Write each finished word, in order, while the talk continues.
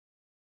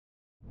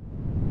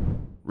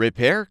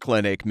Repair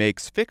Clinic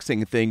makes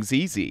fixing things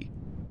easy,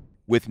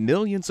 with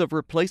millions of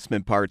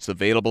replacement parts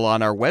available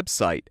on our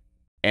website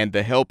and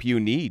the help you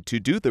need to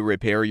do the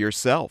repair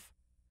yourself.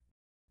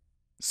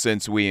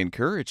 Since we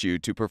encourage you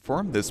to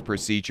perform this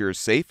procedure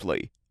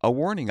safely, a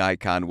warning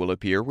icon will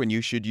appear when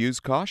you should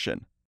use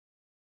caution.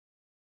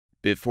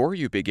 Before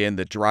you begin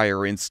the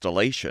dryer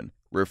installation,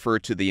 refer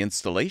to the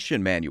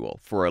installation manual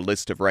for a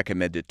list of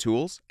recommended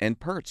tools and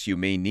parts you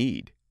may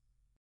need.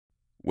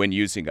 When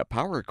using a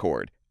power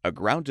cord, a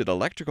grounded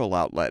electrical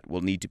outlet will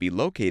need to be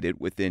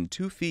located within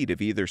 2 feet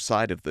of either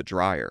side of the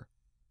dryer.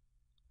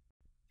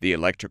 The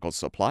electrical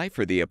supply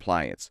for the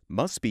appliance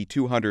must be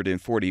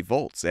 240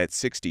 volts at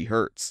 60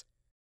 Hz.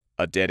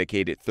 A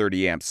dedicated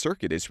 30-amp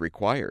circuit is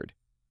required.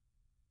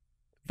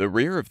 The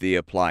rear of the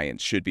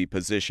appliance should be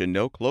positioned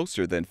no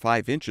closer than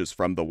 5 inches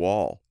from the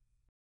wall.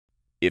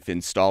 If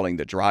installing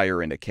the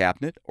dryer in a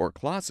cabinet or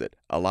closet,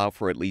 allow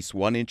for at least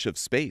 1 inch of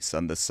space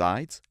on the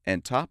sides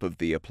and top of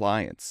the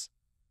appliance.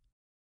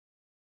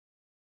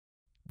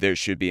 There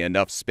should be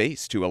enough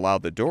space to allow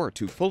the door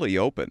to fully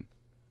open.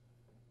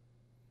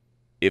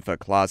 If a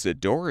closet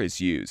door is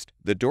used,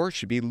 the door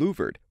should be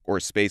louvered or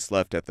space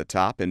left at the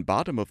top and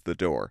bottom of the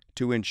door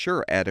to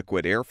ensure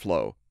adequate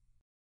airflow.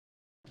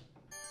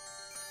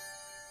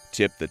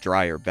 Tip the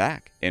dryer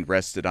back and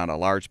rest it on a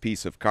large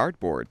piece of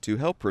cardboard to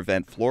help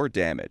prevent floor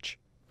damage.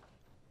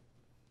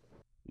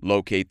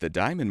 Locate the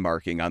diamond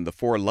marking on the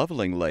 4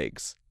 leveling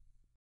legs.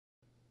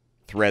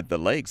 Thread the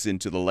legs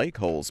into the leg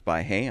holes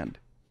by hand.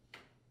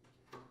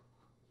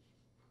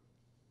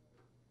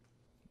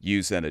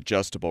 Use an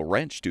adjustable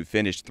wrench to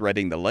finish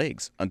threading the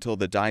legs until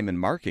the diamond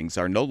markings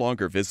are no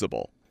longer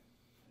visible.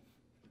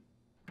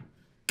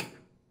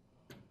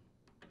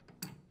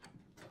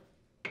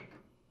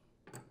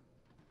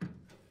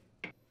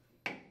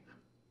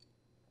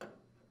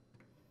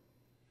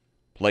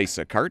 Place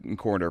a carton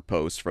corner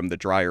post from the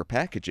dryer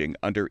packaging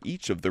under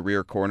each of the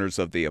rear corners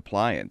of the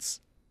appliance.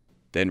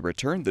 Then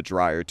return the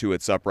dryer to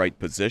its upright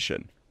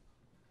position.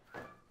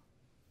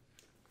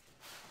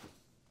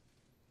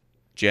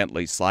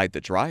 Gently slide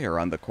the dryer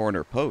on the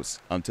corner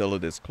post until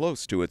it is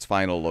close to its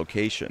final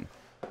location.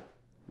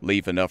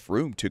 Leave enough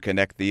room to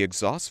connect the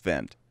exhaust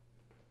vent.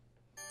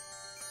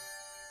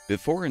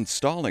 Before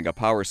installing a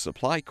power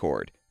supply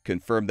cord,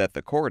 confirm that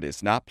the cord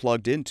is not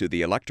plugged into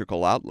the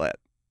electrical outlet.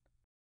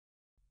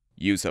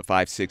 Use a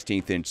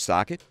 5/16"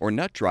 socket or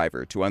nut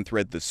driver to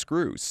unthread the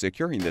screws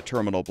securing the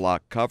terminal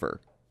block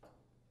cover.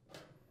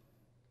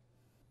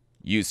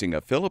 Using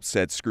a Phillips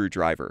head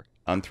screwdriver,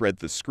 unthread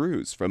the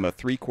screws from a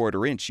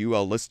 3/4 inch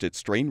UL listed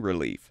strain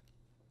relief.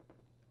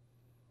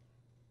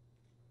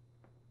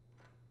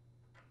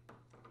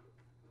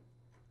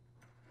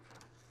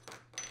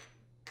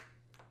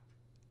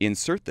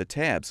 Insert the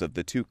tabs of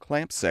the 2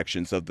 clamp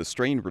sections of the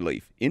strain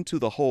relief into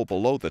the hole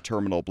below the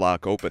terminal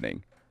block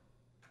opening.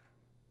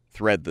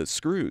 Thread the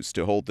screws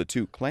to hold the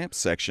 2 clamp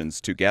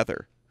sections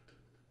together.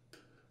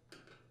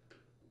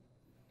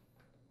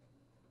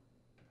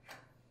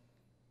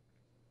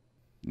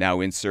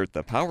 Now insert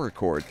the power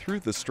cord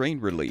through the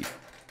strain relief.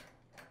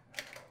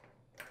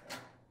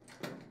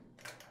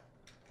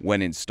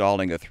 When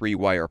installing a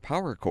 3-wire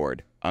power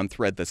cord,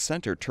 unthread the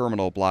center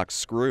terminal block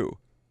screw.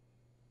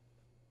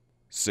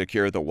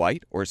 Secure the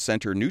white or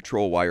center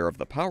neutral wire of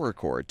the power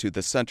cord to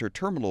the center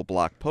terminal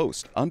block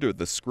post under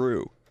the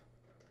screw.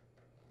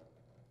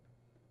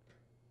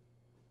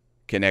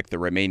 Connect the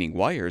remaining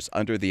wires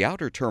under the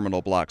outer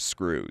terminal block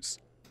screws.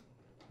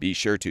 Be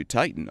sure to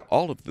tighten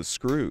all of the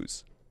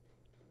screws.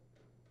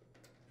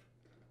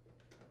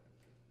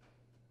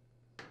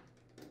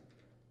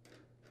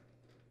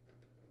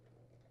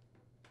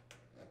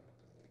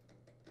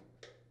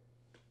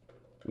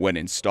 When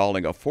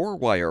installing a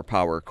 4-wire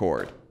power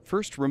cord,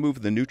 first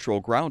remove the neutral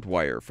ground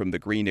wire from the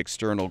green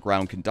external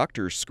ground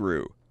conductor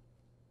screw.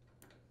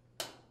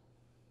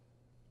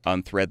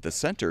 Unthread the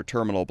center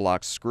terminal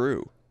block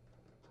screw.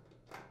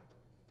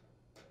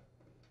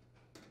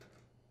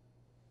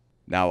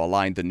 Now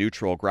align the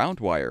neutral ground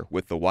wire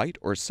with the white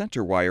or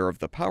center wire of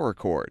the power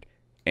cord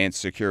and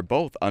secure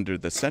both under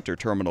the center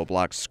terminal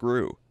block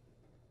screw.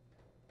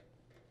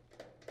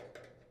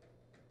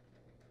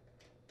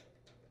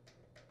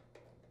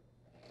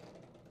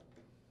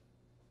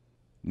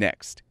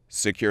 Next,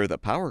 secure the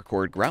power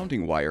cord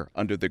grounding wire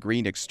under the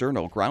green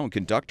external ground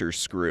conductor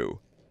screw.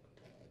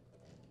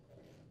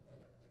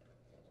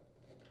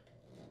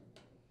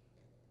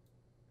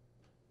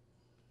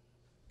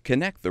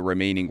 Connect the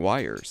remaining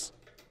wires.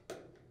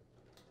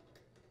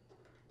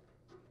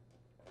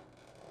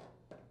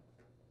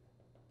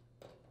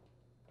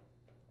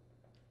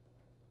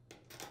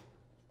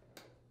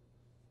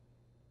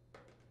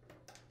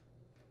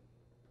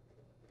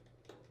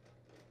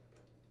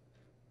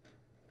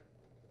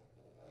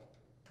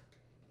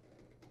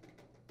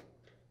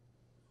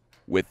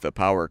 With the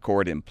power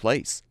cord in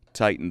place,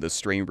 tighten the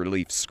strain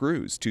relief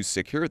screws to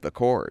secure the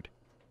cord.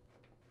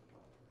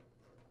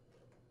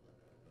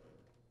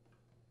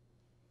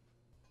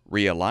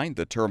 Realign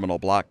the terminal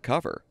block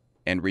cover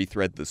and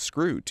rethread the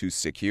screw to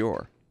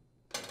secure.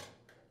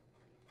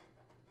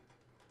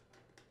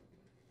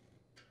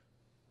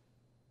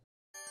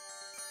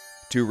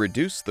 To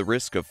reduce the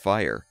risk of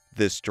fire,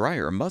 this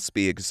dryer must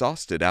be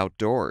exhausted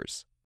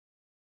outdoors.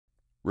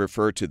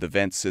 Refer to the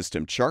vent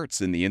system charts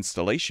in the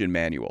installation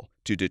manual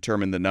to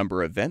determine the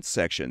number of vent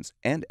sections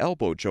and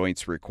elbow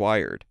joints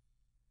required.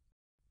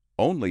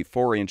 Only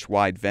 4-inch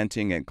wide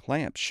venting and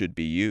clamps should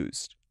be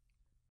used.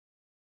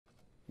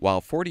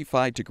 While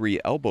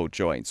 45-degree elbow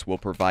joints will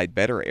provide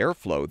better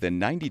airflow than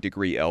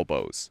 90-degree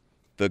elbows,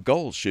 the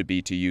goal should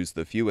be to use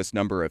the fewest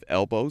number of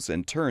elbows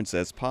and turns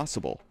as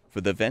possible for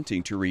the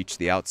venting to reach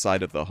the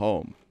outside of the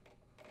home.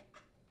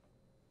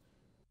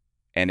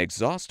 An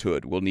exhaust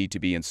hood will need to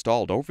be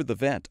installed over the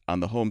vent on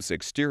the home's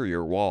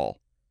exterior wall,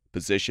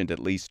 positioned at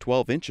least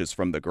 12 inches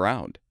from the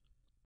ground.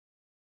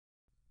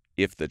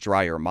 If the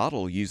dryer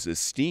model uses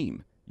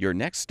steam, your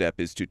next step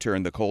is to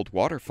turn the cold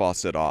water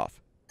faucet off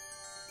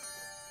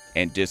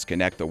and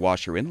disconnect the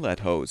washer inlet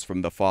hose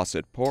from the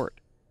faucet port.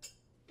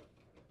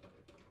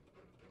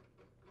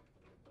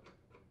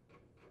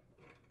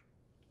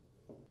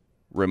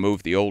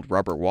 Remove the old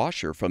rubber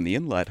washer from the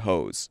inlet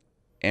hose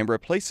and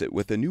replace it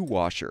with a new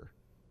washer.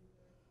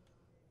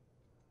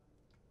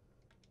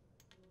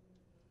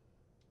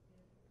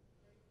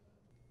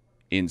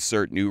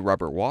 Insert new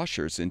rubber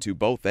washers into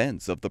both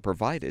ends of the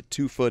provided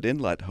 2-foot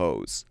inlet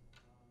hose.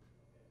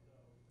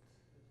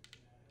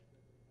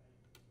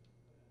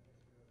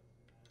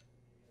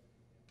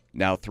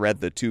 Now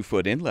thread the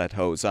 2-foot inlet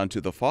hose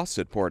onto the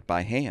faucet port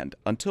by hand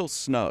until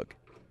snug.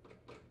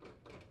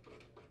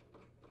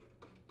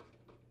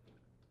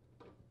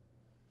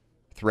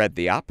 Thread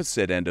the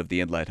opposite end of the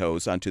inlet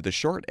hose onto the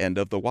short end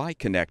of the Y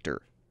connector.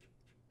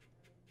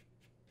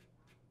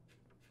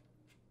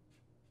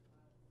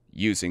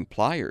 Using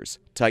pliers,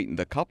 tighten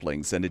the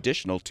couplings an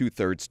additional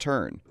 2/3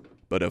 turn,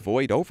 but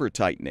avoid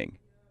over-tightening.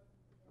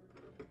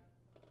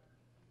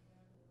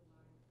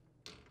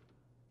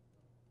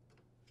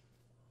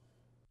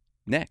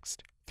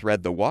 Next,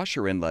 thread the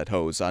washer inlet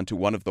hose onto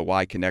one of the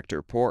Y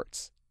connector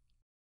ports.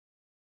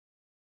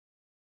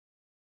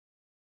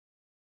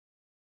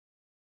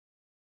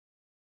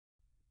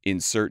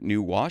 Insert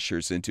new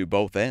washers into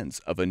both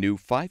ends of a new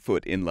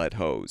 5-foot inlet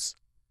hose.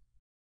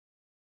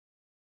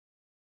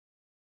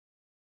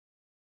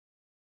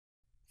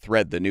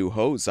 Thread the new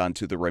hose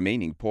onto the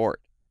remaining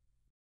port.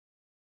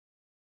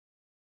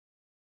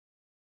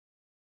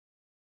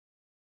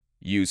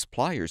 Use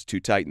pliers to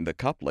tighten the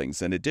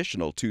couplings an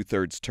additional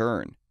 2/3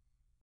 turn.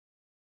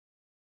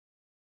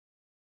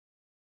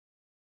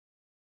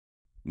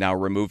 Now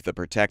remove the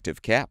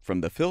protective cap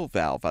from the fill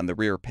valve on the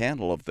rear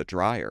panel of the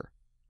dryer.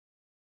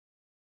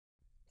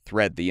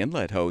 Thread the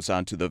inlet hose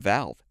onto the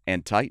valve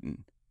and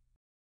tighten.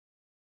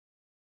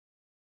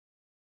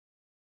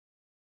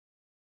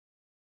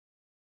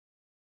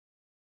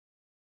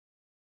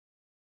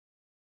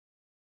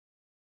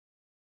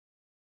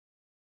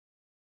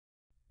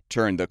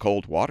 Turn the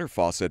cold water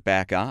faucet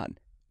back on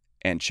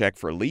and check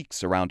for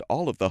leaks around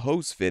all of the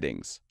hose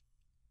fittings.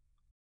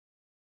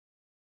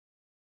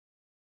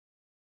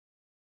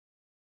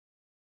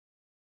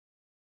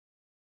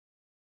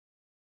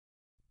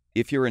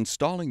 If you're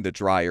installing the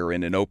dryer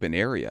in an open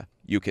area,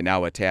 you can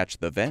now attach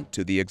the vent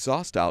to the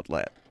exhaust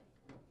outlet.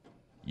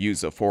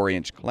 Use a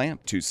 4-inch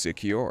clamp to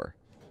secure.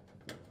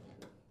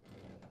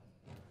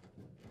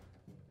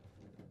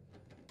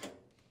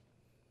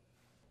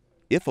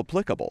 If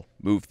applicable,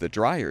 move the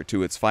dryer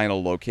to its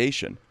final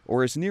location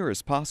or as near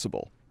as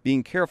possible,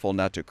 being careful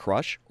not to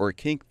crush or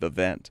kink the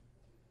vent.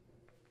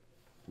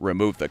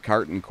 Remove the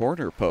carton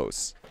corner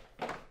posts.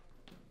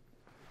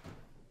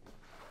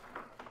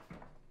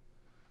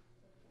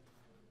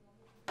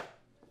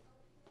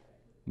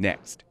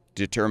 Next,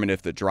 determine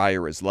if the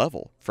dryer is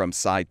level from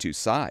side to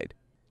side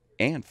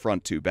and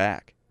front to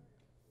back.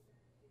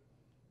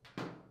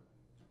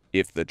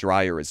 If the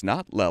dryer is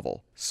not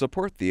level,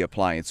 support the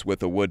appliance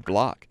with a wood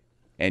block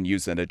and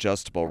use an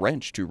adjustable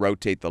wrench to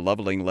rotate the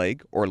leveling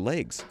leg or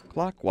legs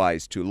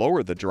clockwise to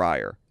lower the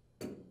dryer,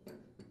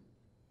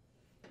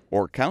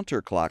 or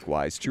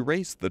counterclockwise to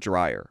raise the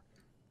dryer.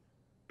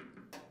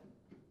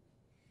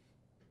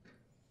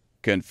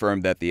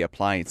 Confirm that the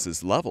appliance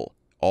is level,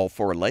 all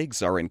 4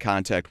 legs are in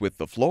contact with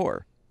the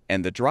floor,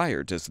 and the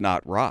dryer does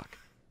not rock.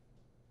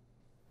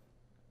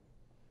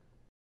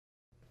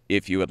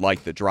 If you would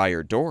like the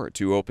dryer door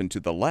to open to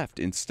the left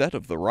instead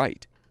of the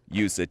right,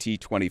 use a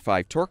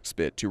T25 Torx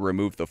bit to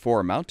remove the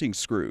 4 mounting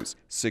screws,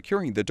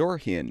 securing the door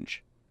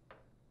hinge.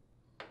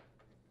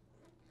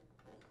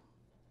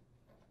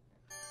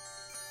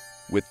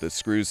 With the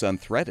screws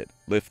unthreaded,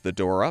 lift the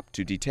door up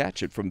to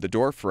detach it from the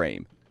door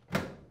frame,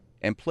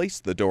 and place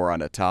the door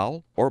on a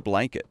towel or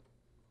blanket.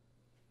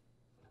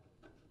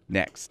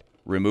 Next,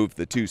 remove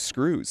the 2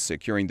 screws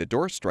securing the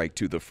door strike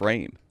to the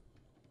frame.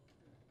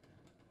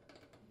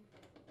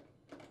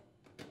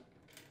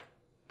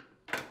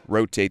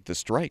 Rotate the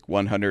strike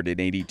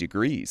 180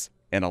 degrees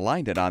and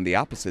align it on the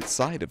opposite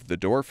side of the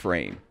door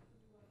frame.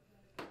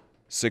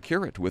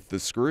 Secure it with the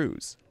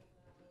screws.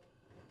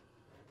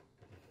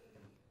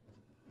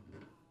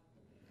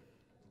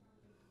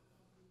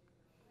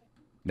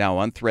 Now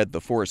unthread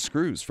the 4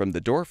 screws from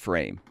the door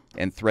frame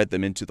and thread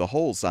them into the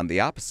holes on the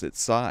opposite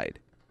side.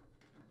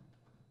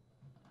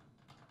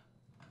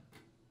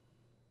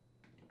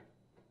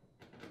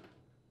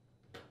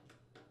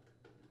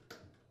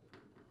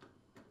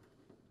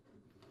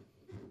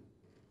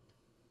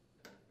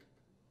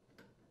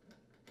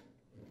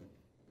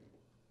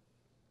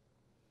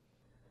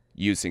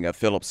 Using a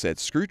Phillips head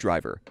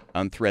screwdriver,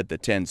 unthread the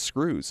 10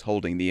 screws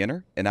holding the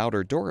inner and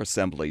outer door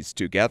assemblies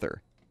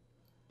together.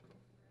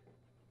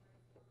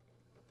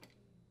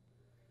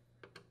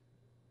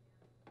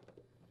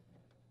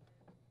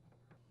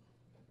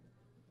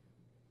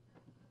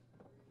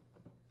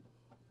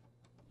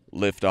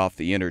 Lift off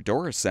the inner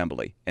door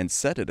assembly and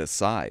set it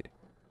aside.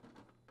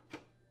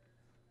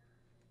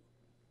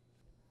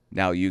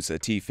 Now use a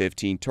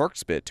T15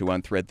 Torx bit to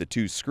unthread the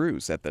 2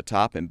 screws at the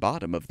top and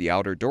bottom of the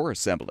outer door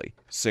assembly,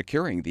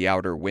 securing the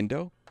outer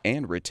window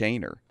and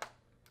retainer.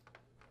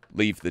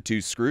 Leave the 2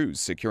 screws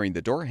securing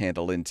the door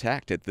handle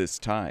intact at this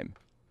time.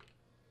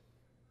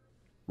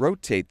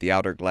 Rotate the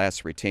outer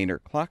glass retainer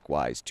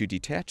clockwise to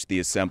detach the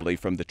assembly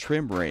from the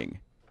trim ring.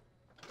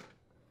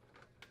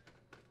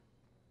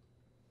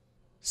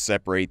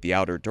 Separate the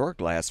outer door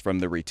glass from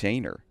the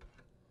retainer.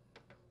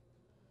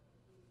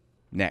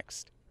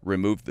 Next,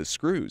 remove the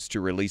screws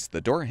to release the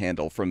door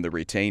handle from the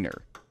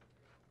retainer.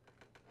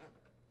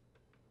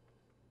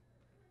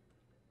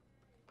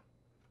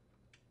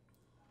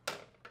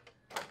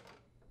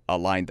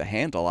 Align the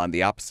handle on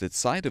the opposite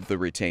side of the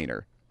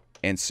retainer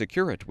and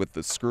secure it with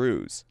the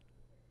screws.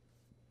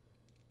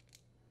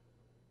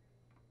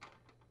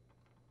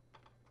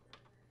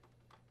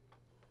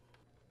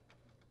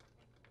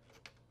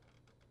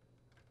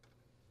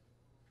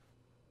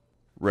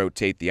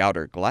 Rotate the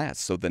outer glass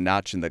so the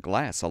notch in the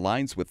glass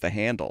aligns with the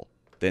handle,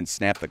 then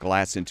snap the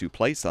glass into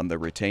place on the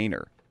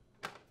retainer.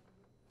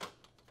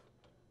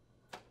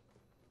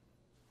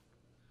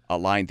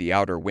 Align the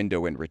outer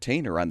window and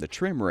retainer on the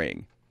trim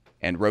ring,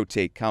 and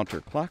rotate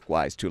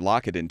counterclockwise to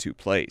lock it into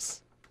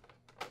place.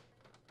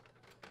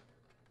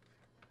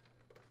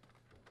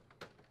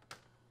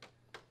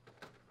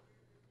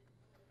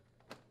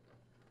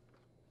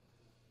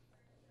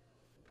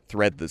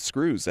 Thread the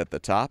screws at the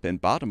top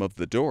and bottom of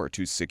the door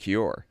to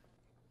secure.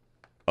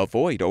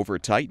 Avoid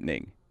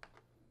over-tightening.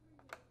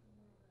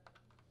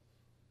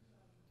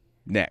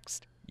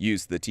 Next,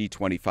 use the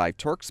T25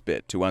 Torx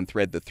bit to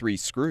unthread the 3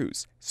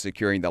 screws,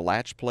 securing the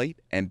latch plate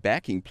and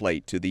backing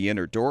plate to the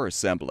inner door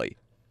assembly.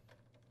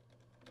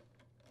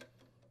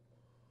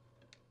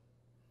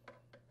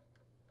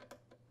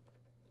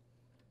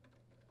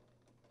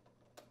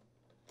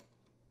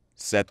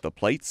 Set the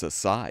plates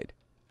aside.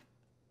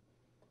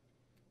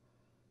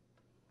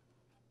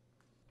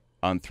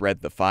 Unthread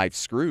the 5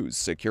 screws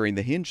securing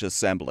the hinge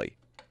assembly.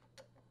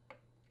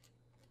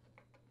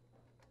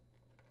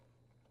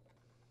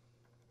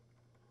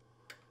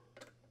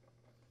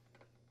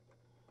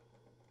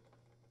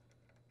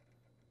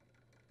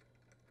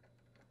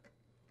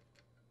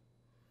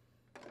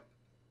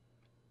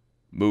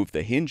 Move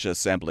the hinge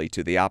assembly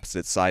to the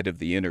opposite side of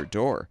the inner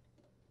door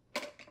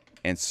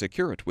and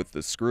secure it with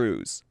the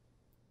screws.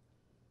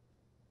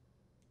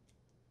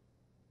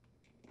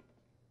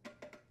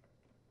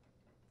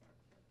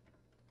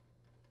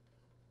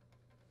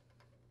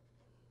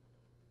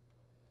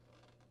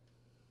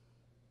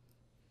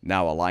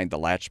 Now align the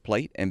latch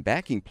plate and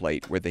backing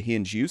plate where the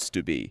hinge used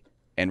to be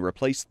and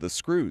replace the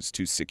screws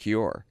to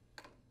secure.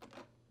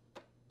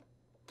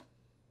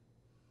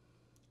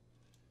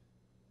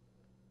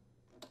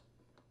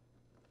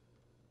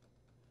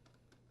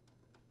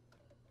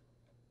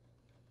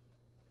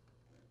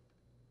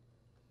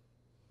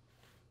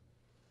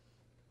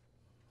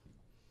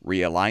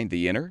 Realign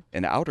the inner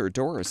and outer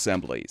door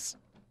assemblies.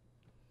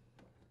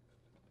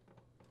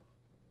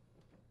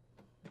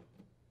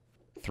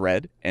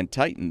 Thread and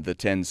tighten the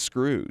 10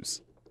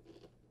 screws.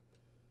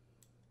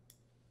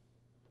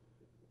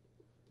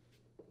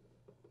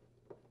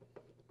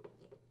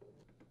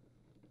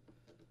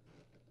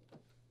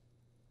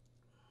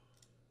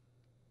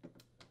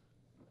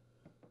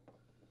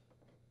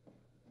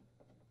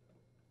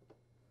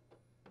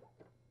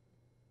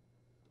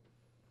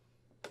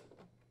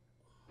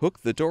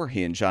 Hook the door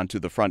hinge onto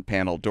the front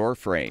panel door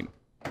frame.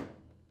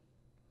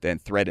 Then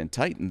thread and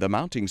tighten the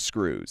mounting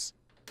screws.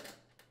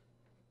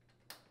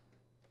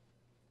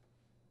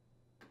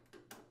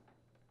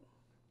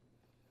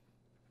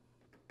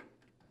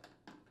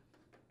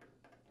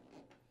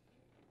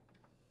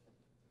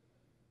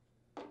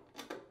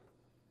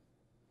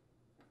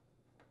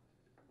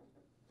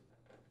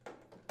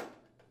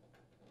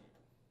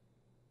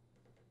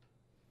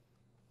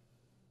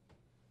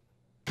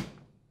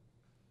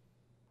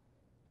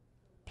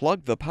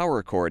 Plug the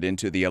power cord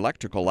into the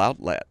electrical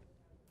outlet.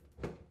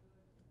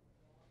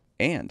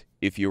 And,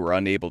 if you were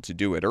unable to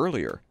do it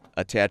earlier,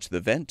 attach the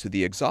vent to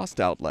the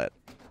exhaust outlet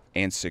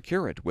and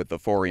secure it with the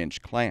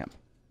 4-inch clamp.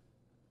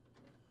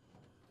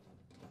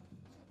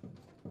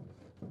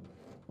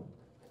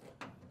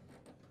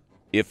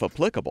 If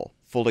applicable,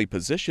 fully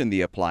position the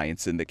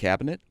appliance in the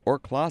cabinet or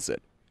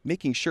closet,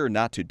 making sure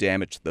not to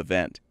damage the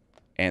vent,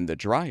 and the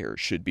dryer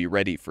should be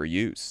ready for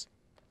use.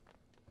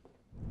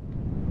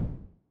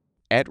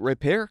 At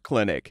Repair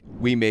Clinic,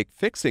 we make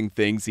fixing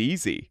things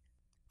easy.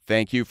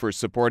 Thank you for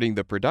supporting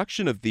the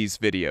production of these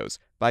videos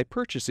by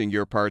purchasing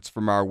your parts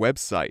from our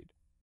website.